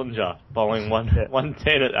Douglas Bollinger bowling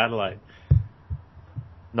 110 at Adelaide.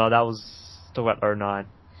 No, that was talking about 09.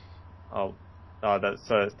 Oh, that's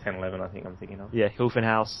 10-11. I think I'm thinking of. Yeah,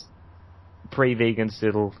 Hilfenhaus, pre-Vegan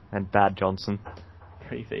Siddle, and Bad Johnson.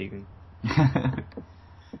 Pre-Vegan.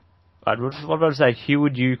 What about to say? Who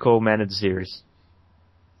would you call man of the series?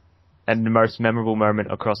 And the most memorable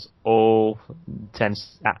moment across all 10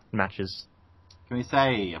 matches. Can we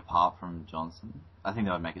say apart from Johnson? I think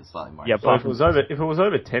that would make it slightly more. Yeah, well, if it was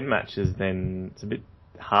over 10 matches, then it's a bit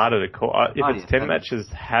harder to call. If it's 10 matches,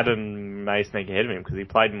 Haddon may sneak ahead of him because he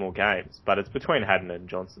played more games. But it's between Haddon and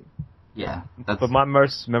Johnson. Yeah, but my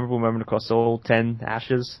most memorable moment across all 10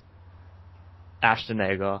 Ashes, Ashton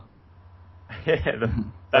Agar. Yeah,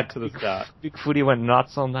 back to the start. Big Footy went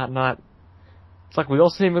nuts on that night. It's like we all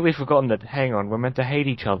seemingly forgotten that, hang on, we're meant to hate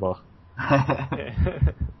each other.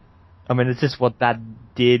 I mean, it's just what that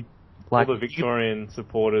did. Like, all the Victorian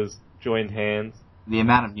supporters joined hands. The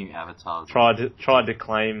amount of new avatars. Tried to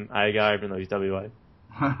claim Agar even though he's WA.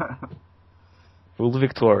 Rule of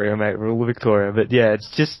Victoria, mate. Rule of Victoria. But yeah,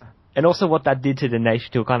 it's just... And also what that did to the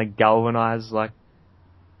nation to kind of galvanise, like...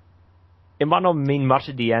 It might not mean much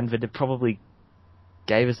at the end, but it probably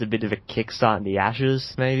gave us a bit of a kickstart in the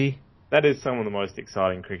Ashes, maybe. That is some of the most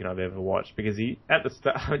exciting cricket I've ever watched, because he, at the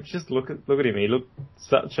start, just look at him, he looked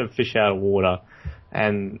such a fish out of water,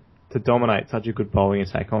 and to dominate such a good bowling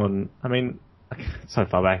attack on, I mean, so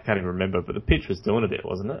far back I can't even remember, but the pitch was doing a bit,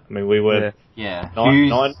 wasn't it? I mean, we were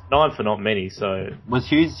nine for not many, so... Was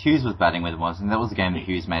Hughes was batting with him, wasn't it? That was the game that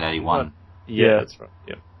Hughes made 81. Yeah, that's right,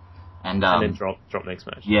 yeah. And then drop next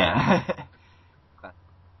match. Yeah.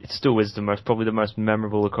 It still is probably the most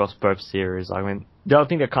memorable across both series. I mean, the other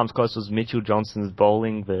thing that comes close was Mitchell Johnson's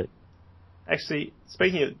bowling, but... Actually,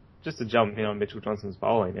 speaking of, just to jump in on Mitchell Johnson's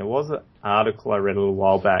bowling, there was an article I read a little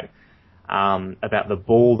while back about the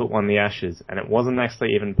ball that won the Ashes, and it wasn't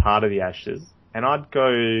actually even part of the Ashes, and I'd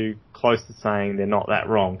go close to saying they're not that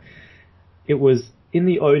wrong. It was in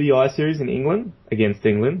the ODI series in England, against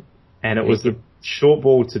England, and it was the short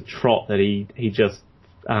ball to Trott that he just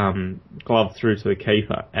gloved through to the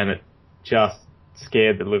keeper, and it just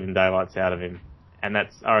scared the living daylights out of him. And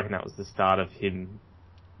I reckon that was the start of him,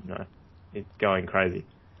 it going crazy.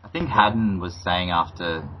 I think Haddon was saying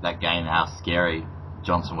after that game how scary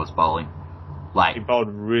Johnson was bowling. He bowled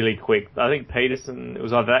really quick. I think Peterson, it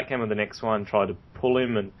was either that game or the next one, tried to pull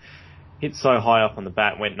him and hit so high up on the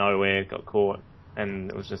bat, went nowhere, got caught, and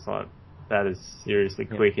it was just like, that is seriously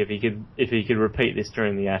quick. If he could repeat this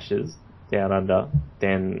during the Ashes down under,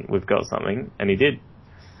 then we've got something, and he did.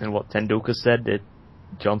 And what Tendulkar said, that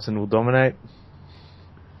Johnson will dominate.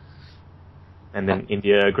 And then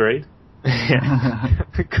India agreed. Yeah.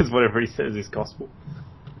 Because whatever he says is gospel.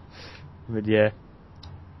 But yeah.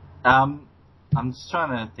 I'm just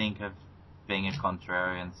trying to think of being a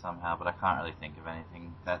contrarian somehow, but I can't really think of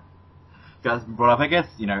anything that guys brought up. I guess,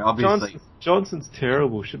 obviously... Johnson's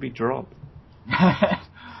terrible, should be dropped. I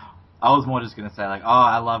was more just going to say,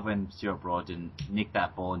 I love when Stuart Broad didn't nick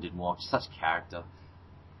that ball and didn't walk. Such character.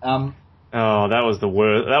 That was the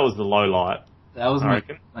worst. That was the low light. That was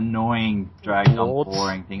an annoying, dragged on,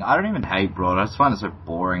 boring thing. I don't even hate Broad. I just find it so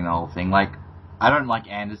boring, the whole thing. I don't like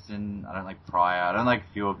Anderson. I don't like Pryor. I don't like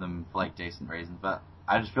a few of them for, decent reasons. But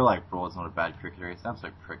I just feel like Broad's not a bad cricketer. He's an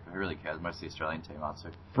absolute prick. Who really cares? Most of the Australian team are, too.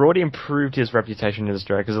 Broad improved his reputation in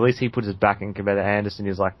Australia, because at least he put his back in compared to Anderson.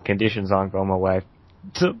 He's like, conditions aren't going my way.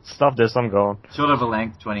 Stuff this, I'm going. Short of a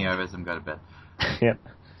length, 20 overs, and go to bed. Yep.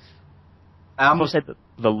 I will say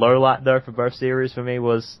the low light, though, for both series for me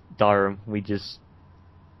was Durham. We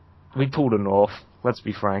pulled it off. Let's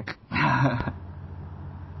be frank.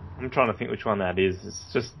 I'm trying to think which one that is. It's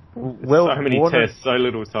just so many tests, so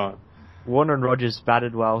little time. Warner and Rogers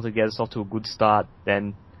batted well to get us off to a good start.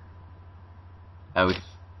 Then we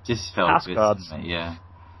just felt house good, cards. Yeah.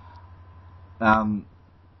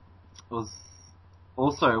 Was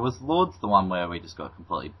Lords the one where we just got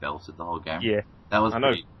completely belted the whole game? Yeah. That was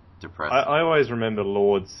pretty depressing. I always remember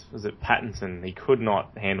Lords, was it Pattinson? He could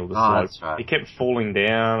not handle the slope. That's right. He kept falling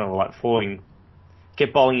down or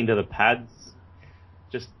kept bowling into the pads.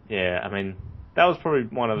 I mean, that was probably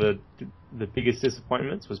one of the biggest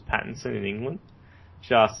disappointments was Pattinson in England.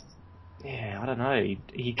 I don't know.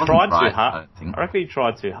 He tried too hard. I reckon he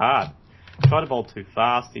tried too hard. He tried to bowl too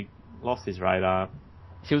fast. He lost his radar.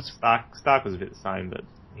 Stark was a bit the same, but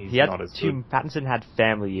he's not as good. Pattinson had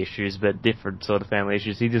family issues, but different sort of family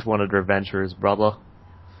issues. He just wanted revenge for his brother.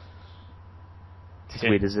 As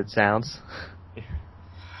weird as it sounds.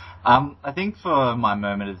 I think for my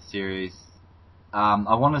moment of the series,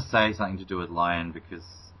 I want to say something to do with Lyon, because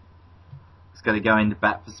he's got to go into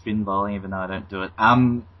bat for spin bowling, even though I don't do it.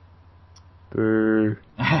 Boo.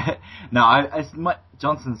 No,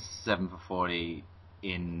 Johnson's 7 for 40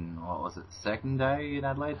 in, what was it, second day in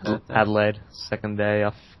Adelaide? Adelaide, second day,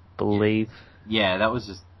 I believe. Yeah, that was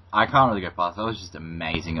just, I can't really go past. That was just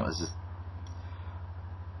amazing. It was just,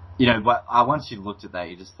 but once you looked at that,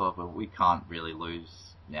 you just thought, well, we can't really lose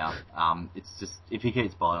now. It's just, if he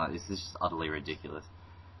keeps bowling like this, it's just utterly ridiculous.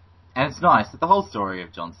 And it's nice that the whole story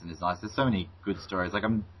of Johnson is nice. There's so many good stories.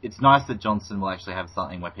 It's nice that Johnson will actually have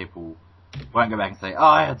something where people won't go back and say,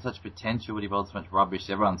 I had such potential, but he bowled so much rubbish.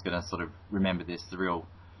 Everyone's going to sort of remember this, the real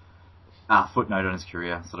footnote on his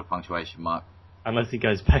career, sort of punctuation mark. Unless he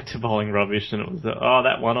goes back to bowling rubbish and it was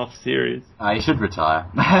that one-off series. He should retire.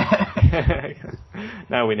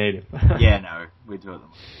 No, we need him. Yeah, no, we do it.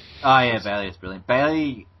 Bailey is brilliant.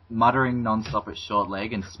 Bailey muttering non-stop at short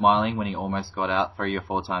leg and smiling when he almost got out 3 or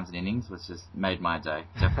 4 times in innings was just made my day.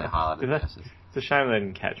 Definitely highlighted the Ashes. It's a shame they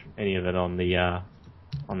didn't catch any of it on the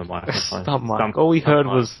microphone. Stump mic. All we heard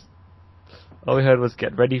was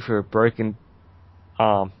get ready for a broken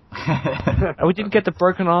arm. And we didn't get the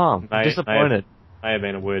broken arm. Disappointed. May have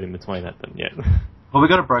been a word in between that, but yeah. Well, we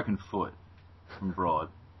got a broken foot from Broad.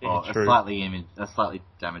 Yeah, a slightly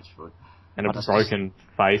damaged foot. And a broken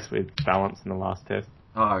face with balance in the last test.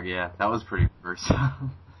 Oh yeah, that was pretty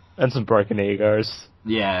gruesome. And some broken egos.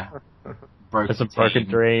 Yeah. Broken And some team. broken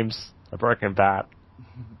dreams. A broken bat.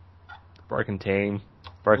 Broken team.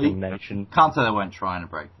 Broken nation. Can't say they weren't trying to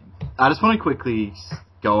break things. I just want to quickly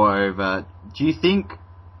go over, do you think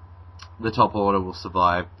the top order will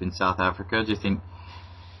survive in South Africa? Do you think,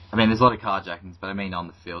 I mean, there's a lot of carjackings, but I mean on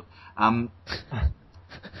the field. I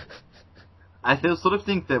sort of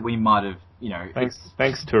think that we might have, you know...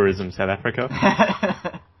 Thanks tourism, South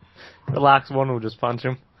Africa. Relax, one will just punch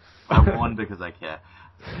him. I won because I care.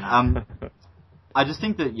 I just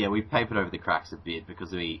think that, yeah, we papered over the cracks a bit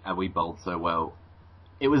because we bowled so well.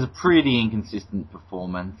 It was a pretty inconsistent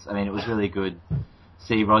performance. I mean, it was really good.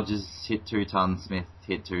 See, Rogers hit 2 tons, Smith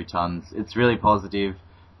hit 2 tons. It's really positive,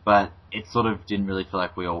 but it sort of didn't really feel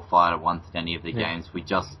like we all fired at once in any of the games. We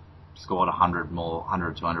just scored 100,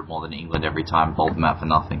 200 more than England every time, bowled them out for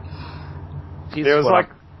nothing. There was like...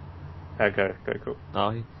 Okay, cool.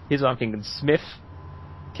 Oh, here's what I'm thinking. Smith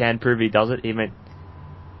can prove he does it. I mean,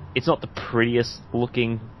 it's not the prettiest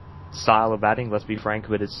looking style of batting, let's be frank,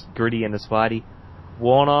 but it's gritty and it's fighty.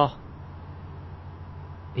 Warner,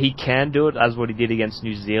 he can do it as what he did against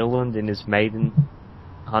New Zealand in his maiden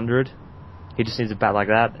 100. He just needs a bat like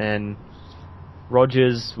that. And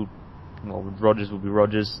Rogers will be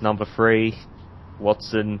Rogers. Number 3,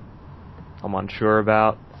 Watson, I'm unsure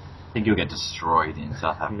about. I think you'll get destroyed in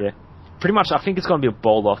South Africa. Yeah. Pretty much, I think it's going to be a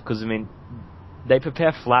bowled off because, I mean, they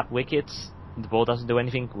prepare flat wickets. The ball doesn't do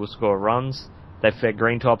anything. We'll score runs. They prepare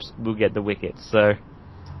green tops. We'll get the wickets. So,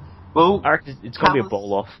 well, I reckon it's going to be a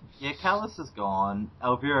bowl off. Yeah, Callis is gone.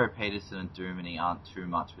 Elvira, Peterson, and Duminy aren't too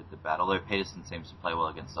much with the bat, although Peterson seems to play well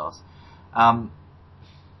against us.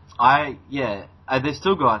 They've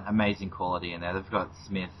still got amazing quality in there. They've got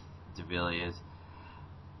Smith, De Villiers,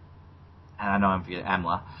 and I know I'm forgetting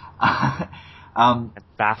Amla. And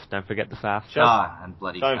Faf, don't forget the Faf. And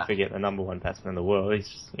bloody Don't Faf. forget the number 1 batsman in the world. He's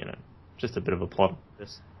just, just a bit of a plot.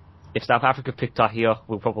 If South Africa picked Tahir,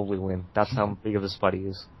 we'll probably win. That's how big of a spud he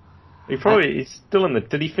is. He's still in the...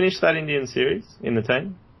 Did he finish that Indian series in the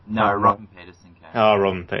team? No, Robin Peterson came. Oh,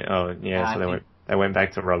 Robin Peterson. Oh, yeah, so they went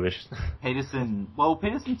back to rubbish. Peterson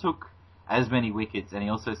took as many wickets, and he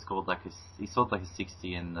also scored like a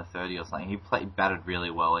 60 in the 30 or something. He batted really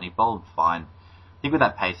well, and he bowled fine. I think with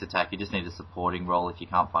that pace attack, you just need a supporting role if you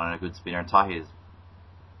can't find a good spinner. And Tahir's...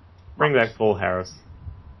 Bring back Paul Harris.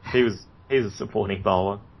 He's a supporting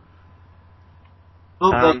bowler.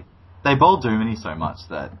 Well, they bowled Duminy so much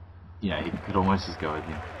that, you could almost just go with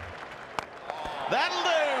him. That'll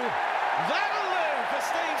do. That'll do for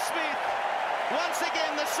Steve Smith. Once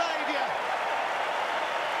again, the saviour.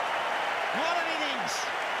 What an innings.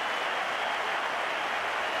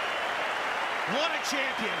 What a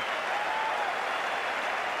champion.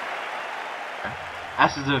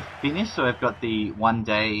 Ashes have finished, so we've got the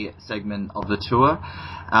one-day segment of the tour.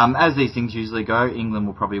 As these things usually go, England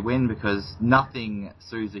will probably win because nothing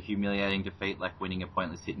sues a humiliating defeat like winning a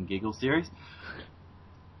pointless hit and giggle series.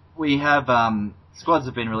 We have squads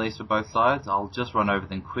have been released for both sides. I'll just run over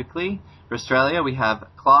them quickly. For Australia, we have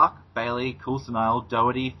Clark, Bailey, Coulson-Isle,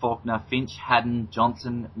 Doherty, Faulkner, Finch, Haddon,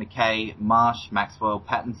 Johnson, McKay, Marsh, Maxwell,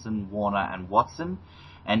 Pattinson, Warner and Watson.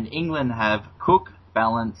 And England have Cook,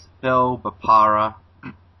 Balance, Bell, Bapara,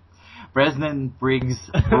 Bresnan, Briggs,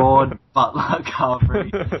 Broad, Butler,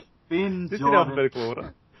 Carberry, Finn, This is in Jordan... alphabetical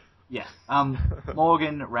order. Yes.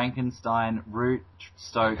 Morgan, Rankenstein, Root,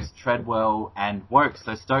 Stokes, Treadwell, and Wokes.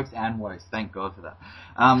 So Stokes and Wokes. Thank God for that.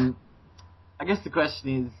 I guess the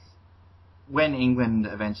question is, when England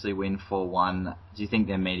eventually win 4-1, do you think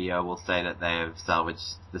their media will say that they have salvaged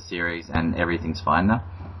the series and everything's fine now?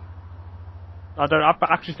 I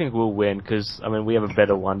actually think we'll win because, we have a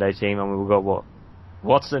better one-day team. We've got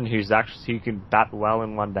Watson, who can bat well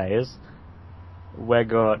in one days. We've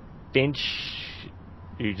got Finch,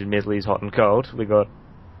 who admittedly is hot and cold. We've got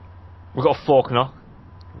Faulkner.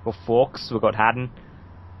 We've got Fawkes. We've got Haddon.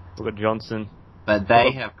 We've got Johnson. But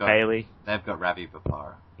they have got Bailey. They've got Ravi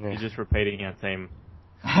Bapara. Yeah. You're just repeating our team.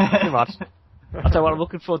 Pretty much. I'll tell you what, I'm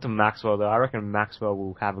looking forward to Maxwell, though. I reckon Maxwell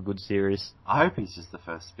will have a good series. I hope he's just the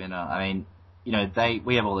first spinner.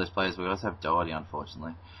 We have all those players, but we also have Doherty,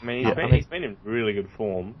 unfortunately. He's been in really good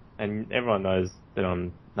form, and everyone knows that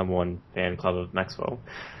I'm number 1 fan club of Maxwell.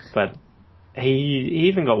 But he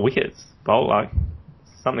even got wickets,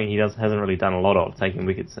 something he hasn't really done a lot of, taking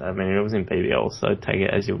wickets. It was in BBL, so take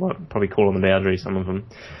it as you want. Probably call on the boundary, some of them.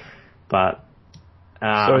 But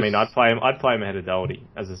I'd play him ahead of Doherty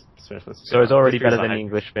as a specialist. So he's already better than the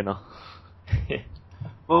English spinner. Yeah.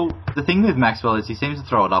 Well, the thing with Maxwell is he seems to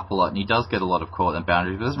throw it up a lot, and he does get a lot of caught and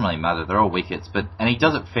boundaries, but it doesn't really matter. They're all wickets, and he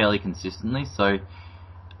does it fairly consistently, so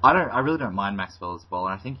I really don't mind Maxwell as well,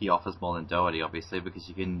 and I think he offers more than Doherty, obviously, because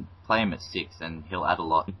you can play him at 6 and he'll add a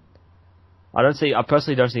lot. I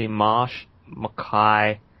personally don't see Marsh,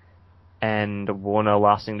 Mackay, and Warner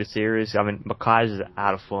lasting the series. I mean, Mackay's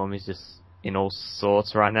out of form. He's just in all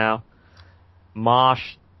sorts right now.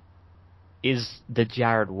 Marsh is the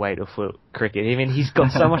Jared Waite of cricket. I mean, he's got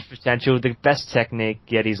so much potential, the best technique,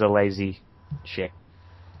 yet he's a lazy shit.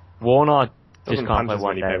 Warner just can't play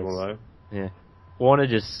one days. Yeah. Warner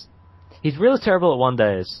he's really terrible at one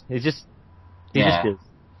days. He just is.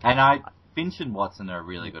 And Finch and Watson are a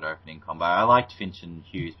really good opening combo. I liked Finch and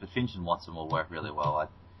Hughes, but Finch and Watson will work really well. I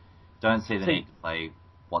don't see the need to play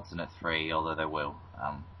Watson at 3, although they will.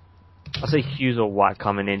 I see Hughes or White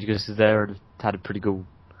coming in because they've had a pretty good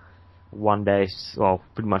one day, well,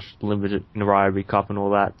 pretty much limited in the Ryobi Cup and all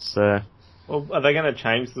that. So, well, are they going to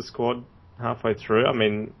change the squad halfway through? I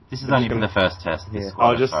mean, this is only for the first test. So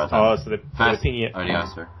they're picking it. ODI,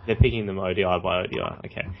 sorry. They're picking them ODI by ODI.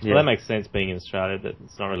 Okay, well that makes sense. Being in Australia, that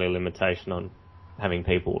it's not really a limitation on having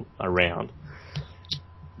people around.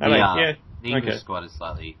 The English squad is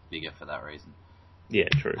slightly bigger for that reason. Yeah,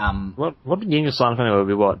 true. What did the English line would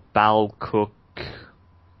be? What Bal Cook,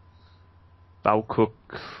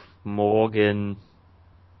 Morgan,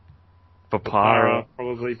 Papara.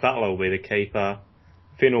 Probably Butler will be the keeper.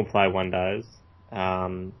 Finn will play one days.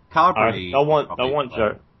 Carberry. They'll want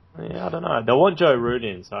Joe. Yeah, I don't know. They'll want Joe Root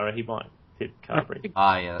in, so he might fit Carberry.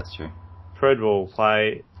 Yeah, that's true. Fred will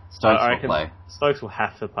play. Stokes will play. Stokes will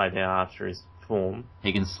have to play now after his form.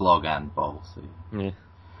 He can slog and bowl. So. Yeah.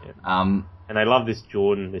 And they love this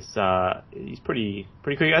Jordan. He's pretty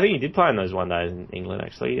quick. I think he did play in those one days in England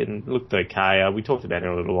actually, and looked okay. We talked about him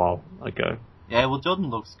a little while ago. Yeah, well, Jordan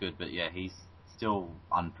looks good, but yeah, he's still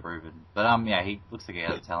unproven. But he looks like he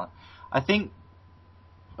has talent. I think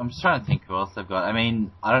I'm just trying to think who else they've got. I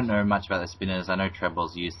mean, I don't know much about the spinners. I know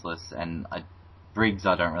Trevor's useless, and Briggs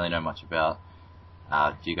I don't really know much about.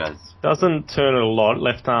 Do you guys? Doesn't turn it a lot.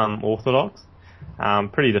 Left arm orthodox.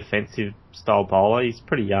 Pretty defensive style bowler. He's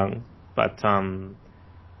pretty young, but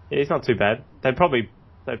he's not too bad. They'd probably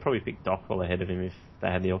pick Dockwell ahead of him if they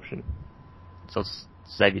had the option. So it's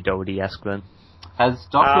Xavier Doherty-esque then. Has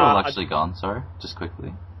Dockwell actually gone? Sorry, just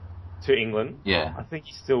quickly. To England? Yeah. I think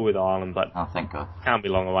he's still with Ireland, but thank God. Can't be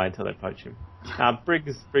long away until they poach him.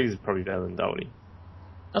 Briggs is probably better than Doherty.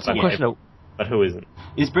 That's a question. But who isn't?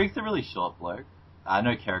 Is Briggs a really short bloke? I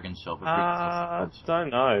know Kerrigan's short, but Briggs is don't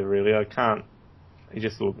know, really. I can't. He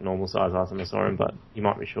just looked normal size last time I saw him, but he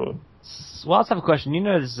might be short. Well, let's have a question. You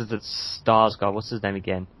know this is the Stars guy. What's his name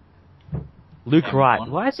again? Luke Wright.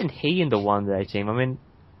 Why isn't he in the one-day team? I mean...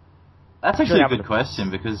 That's actually a good question,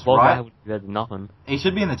 because Wright would be better than nothing. He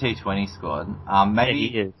should be in the T20 squad. Maybe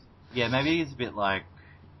he is. Yeah, maybe he's a bit like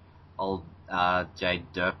old Jade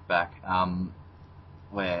Dirkback,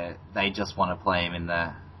 where they just want to play him in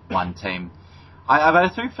the one team. I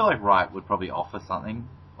do feel like Wright would probably offer something.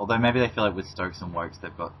 Although maybe they feel like with Stokes and Wokes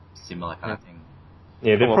they've got similar kind of thing.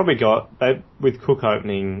 Yeah, they've probably got with Cook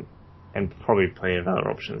opening and probably plenty of other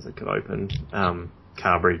options that could open.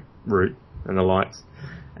 Carberry, Root and the likes.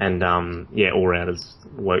 And all-rounders,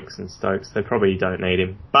 Wokes and Stokes. They probably don't need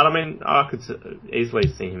him. But I mean, I could easily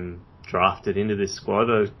see him drafted into this squad.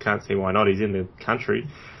 I can't see why not. He's in the country.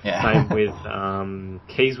 Yeah. Same with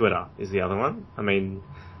Keyswetter is the other one. I mean,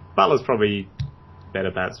 Butler's probably better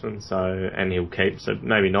batsman, and he'll keep, so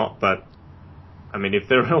maybe not, but I mean, if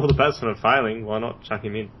all the batsmen are failing, why not chuck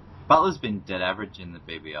him in? Butler's been dead average in the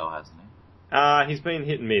BBL, hasn't he? He's been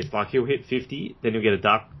hit and miss. Like, he'll hit 50, then he'll get a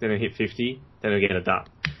duck, then he'll hit 50, then he'll get a duck.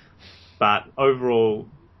 But overall,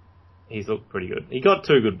 he's looked pretty good. He got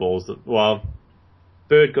 2 good balls.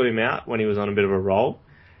 Bird got him out when he was on a bit of a roll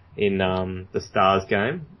in the Stars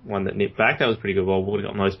game, one that nipped back. That was a pretty good ball. Would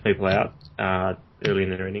have got most people out early in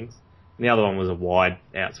their innings. And the other one was a wide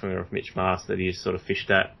outswinger of Mitch Marsh that he just sort of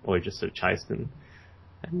fished at, or he just sort of chased and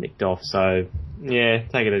nicked off. So, yeah,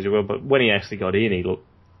 take it as you will. But when he actually got in, he looked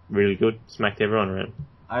really good. Smacked everyone around.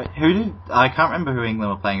 I can't remember who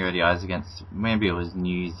England were playing ODIs against. Maybe it was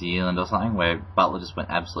New Zealand or something, where Butler just went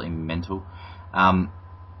absolutely mental. I'll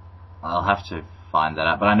have to find that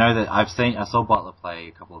out. But I know that I saw Butler play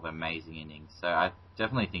a couple of amazing innings. So I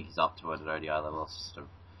definitely think he's up to it at ODI level. I was just sort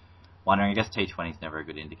of wondering, I guess T20 is never a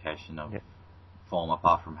good indication of form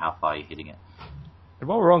apart from how far you're hitting it. And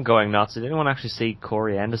while we're on going nuts, did anyone actually see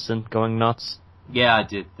Corey Anderson going nuts? Yeah, I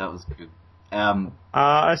did. That was good.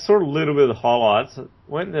 I saw a little bit of the highlights.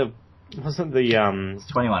 Wasn't the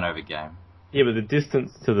it's 21 over game. Yeah, but the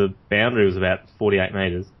distance to the boundary was about 48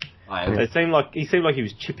 metres. He seemed like he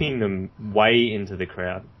was chipping them way into the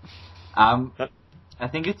crowd. I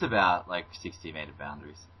think it's about like 60-meter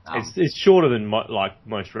boundaries. It's shorter than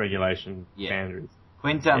most regulation boundaries.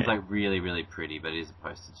 Queenstown's like really, really pretty, but it is a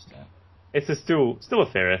postage stamp. It's still a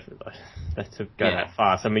fair effort though, to go that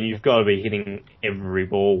fast. I mean, you've got to be hitting every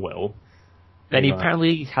ball well. And he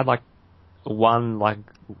apparently had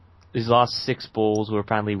his last 6 balls were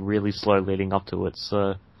apparently really slow leading up to it.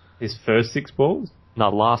 So his first 6 balls? No,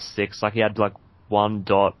 last 6. Like he had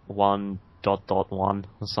 1.1.1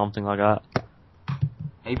 or something like that.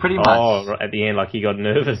 He pretty much. Oh, at the end, like he got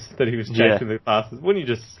nervous that he was chasing the passes. Wouldn't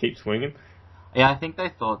you just keep swinging? Yeah, I think they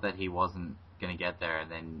thought that he wasn't going to get there, and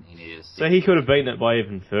then he needed to. So he could have beaten it by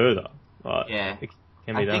even further. Yeah, it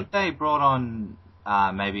can be done. I think they brought on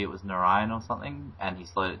maybe it was Narayan or something, and he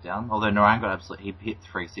slowed it down. Although Narayan he hit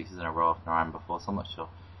 3 sixes in a row off Narayan before, so I'm not sure.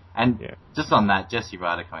 And just on that, Jesse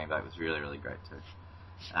Ryder coming back was really, really great too.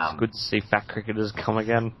 It's good to see fat cricketers come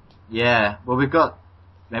again. Yeah, well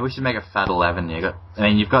maybe we should make a fat 11.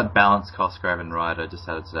 You've got Balance, Cosgrove and Ryder just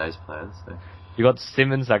out of today's players. So. You got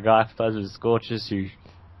Simmons, that guy for those with Scorchers, who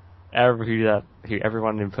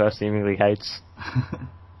everyone in Perth seemingly hates.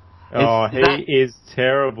 He is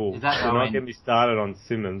terrible. Is that We're not going to be started on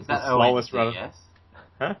Simmons. Is that the slowest runner.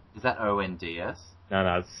 Huh? Is that ONDS?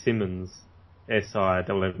 No, it's Simmons.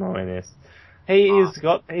 SIMMONS. He's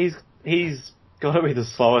got to be the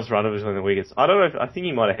slowest runner between the wickets. I don't know I think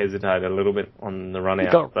he might have hesitated a little bit on the run out.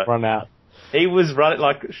 He got run out. He was running,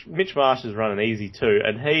 like, Mitch Marsh is running easy too,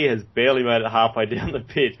 and he has barely made it halfway down the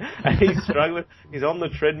pitch, and he's struggling. He's on the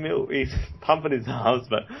treadmill, he's pumping his arms,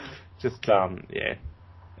 but just, yeah.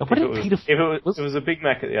 If it was a Big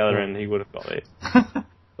Mac at the other end, he would have got there.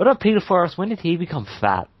 What about Peter Forrest? When did he become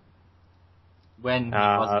fat? When he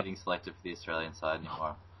wasn't getting selected for the Australian side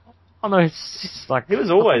anymore. Oh no, it's just like... He was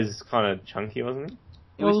always kind of chunky, wasn't he?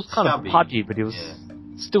 He was kind chubby, of pudgy, but he was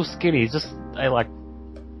still skinny. He just ate like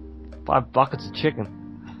 5 buckets of chicken.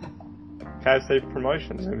 KFC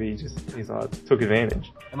promotion. Maybe he took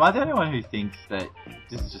advantage. Am I the only one who thinks that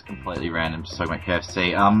this is just completely random? Just talking about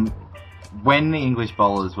KFC. When the English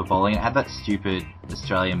bowlers were bowling, it had that stupid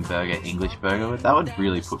Australian burger, English burger. That would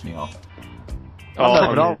really put me off.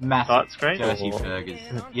 Massive dirty burgers.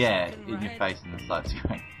 Yeah, in your face in the side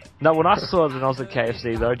screen. No, when I saw it when I was at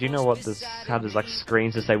KFC though, do you know how there's like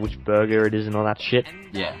screens to say which burger it is and all that shit?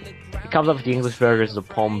 Yeah. It comes up with the English burger as a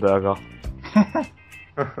Pom burger. I'm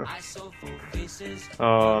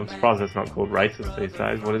surprised that's not called racist these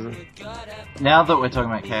days. What is it? Now that we're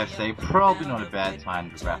talking about KFC, probably not a bad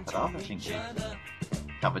time to wrap it up. I think we've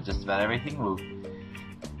covered just about everything. We'll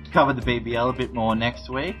cover the BBL a bit more next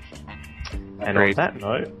week. And on that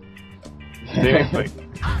note, see you next week.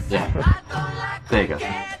 Yeah. There you go.